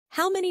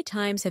How many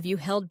times have you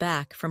held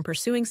back from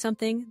pursuing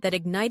something that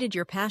ignited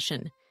your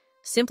passion,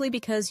 simply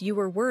because you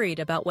were worried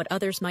about what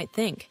others might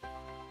think?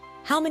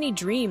 How many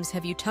dreams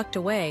have you tucked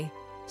away,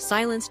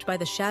 silenced by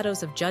the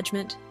shadows of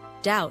judgment,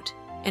 doubt,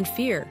 and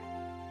fear?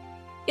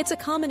 It's a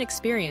common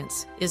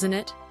experience, isn't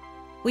it?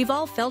 We've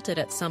all felt it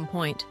at some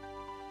point.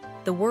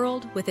 The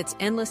world, with its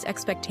endless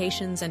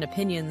expectations and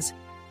opinions,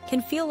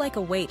 can feel like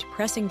a weight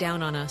pressing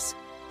down on us,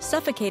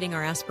 suffocating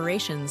our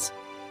aspirations.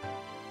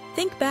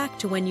 Think back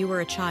to when you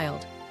were a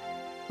child.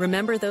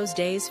 Remember those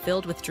days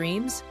filled with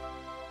dreams?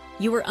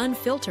 You were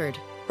unfiltered,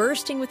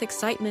 bursting with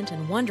excitement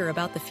and wonder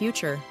about the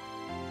future.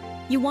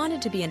 You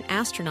wanted to be an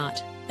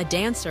astronaut, a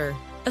dancer,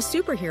 a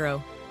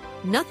superhero.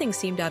 Nothing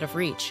seemed out of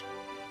reach.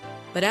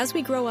 But as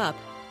we grow up,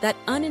 that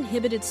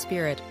uninhibited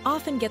spirit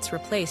often gets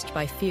replaced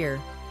by fear.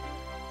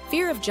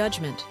 Fear of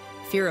judgment,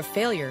 fear of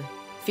failure,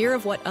 fear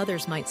of what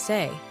others might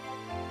say.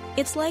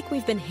 It's like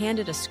we've been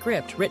handed a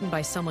script written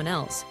by someone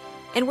else,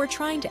 and we're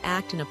trying to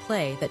act in a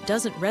play that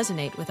doesn't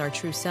resonate with our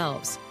true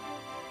selves.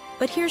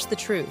 But here's the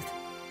truth.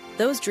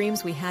 Those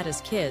dreams we had as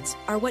kids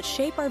are what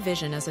shape our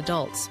vision as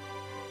adults.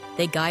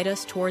 They guide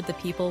us toward the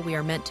people we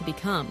are meant to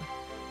become.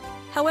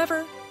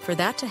 However, for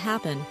that to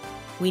happen,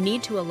 we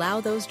need to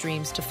allow those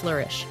dreams to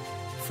flourish,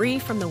 free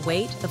from the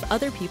weight of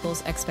other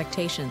people's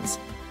expectations.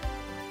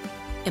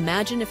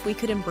 Imagine if we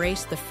could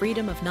embrace the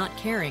freedom of not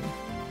caring,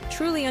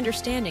 truly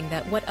understanding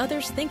that what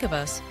others think of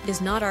us is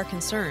not our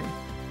concern.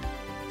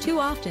 Too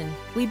often,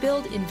 we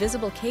build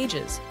invisible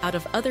cages out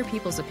of other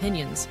people's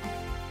opinions.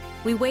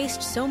 We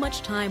waste so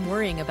much time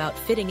worrying about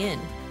fitting in,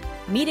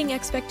 meeting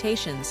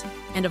expectations,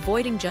 and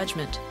avoiding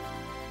judgment.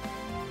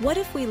 What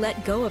if we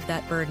let go of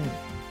that burden?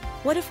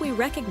 What if we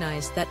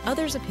recognize that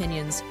others'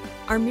 opinions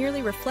are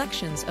merely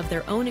reflections of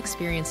their own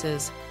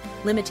experiences,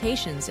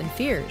 limitations, and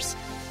fears?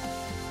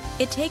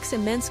 It takes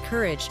immense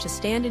courage to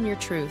stand in your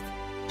truth,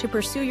 to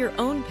pursue your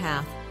own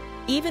path,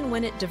 even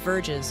when it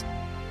diverges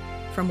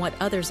from what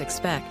others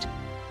expect.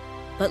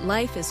 But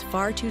life is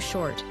far too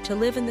short to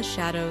live in the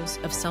shadows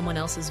of someone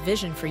else's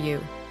vision for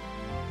you.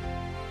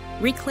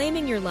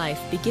 Reclaiming your life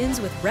begins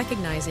with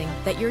recognizing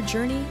that your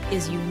journey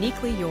is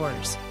uniquely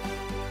yours.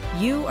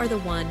 You are the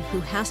one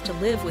who has to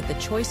live with the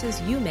choices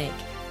you make,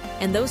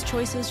 and those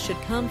choices should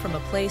come from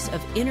a place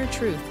of inner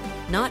truth,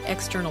 not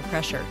external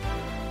pressure.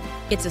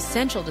 It's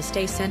essential to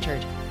stay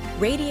centered,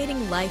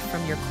 radiating life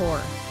from your core.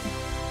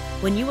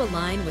 When you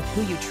align with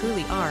who you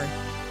truly are,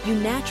 you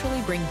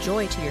naturally bring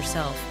joy to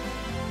yourself.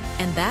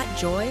 And that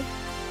joy,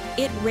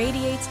 it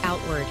radiates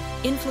outward,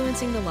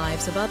 influencing the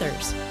lives of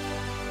others.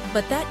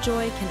 But that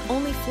joy can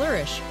only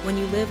flourish when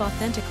you live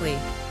authentically,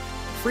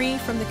 free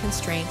from the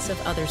constraints of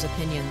others'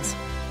 opinions.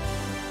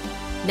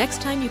 Next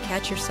time you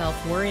catch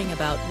yourself worrying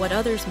about what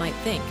others might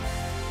think,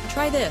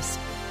 try this.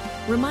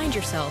 Remind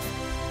yourself,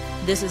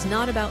 this is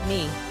not about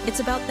me, it's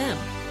about them.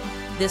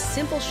 This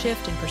simple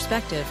shift in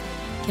perspective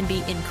can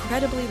be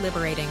incredibly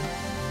liberating.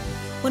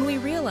 When we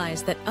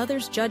realize that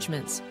others'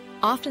 judgments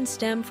often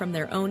stem from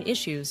their own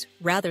issues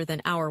rather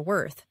than our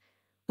worth,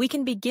 we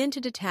can begin to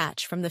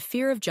detach from the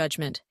fear of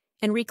judgment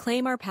and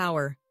reclaim our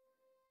power.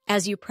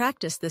 As you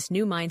practice this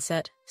new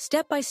mindset,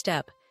 step by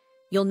step,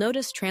 you'll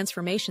notice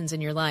transformations in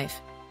your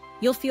life.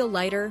 You'll feel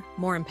lighter,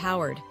 more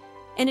empowered,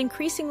 and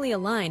increasingly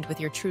aligned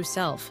with your true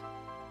self.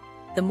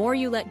 The more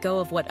you let go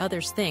of what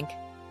others think,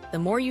 the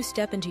more you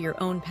step into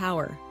your own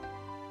power.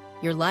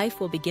 Your life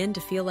will begin to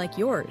feel like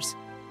yours,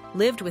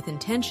 lived with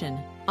intention,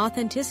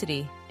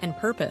 authenticity, and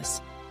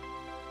purpose.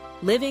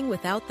 Living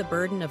without the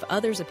burden of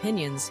others'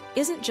 opinions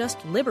isn't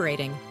just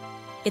liberating,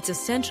 it's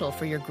essential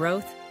for your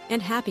growth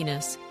and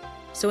happiness.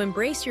 So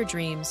embrace your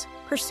dreams,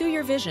 pursue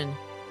your vision,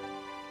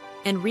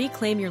 and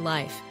reclaim your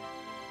life.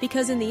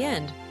 Because in the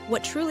end,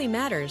 what truly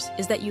matters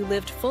is that you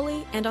lived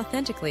fully and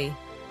authentically,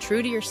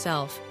 true to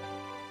yourself.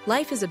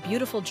 Life is a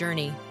beautiful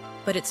journey,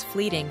 but it's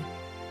fleeting.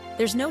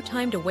 There's no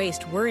time to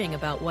waste worrying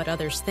about what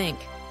others think.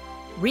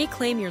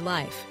 Reclaim your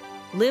life,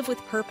 live with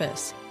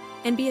purpose,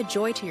 and be a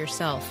joy to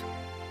yourself.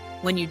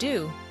 When you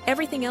do,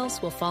 everything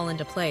else will fall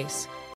into place.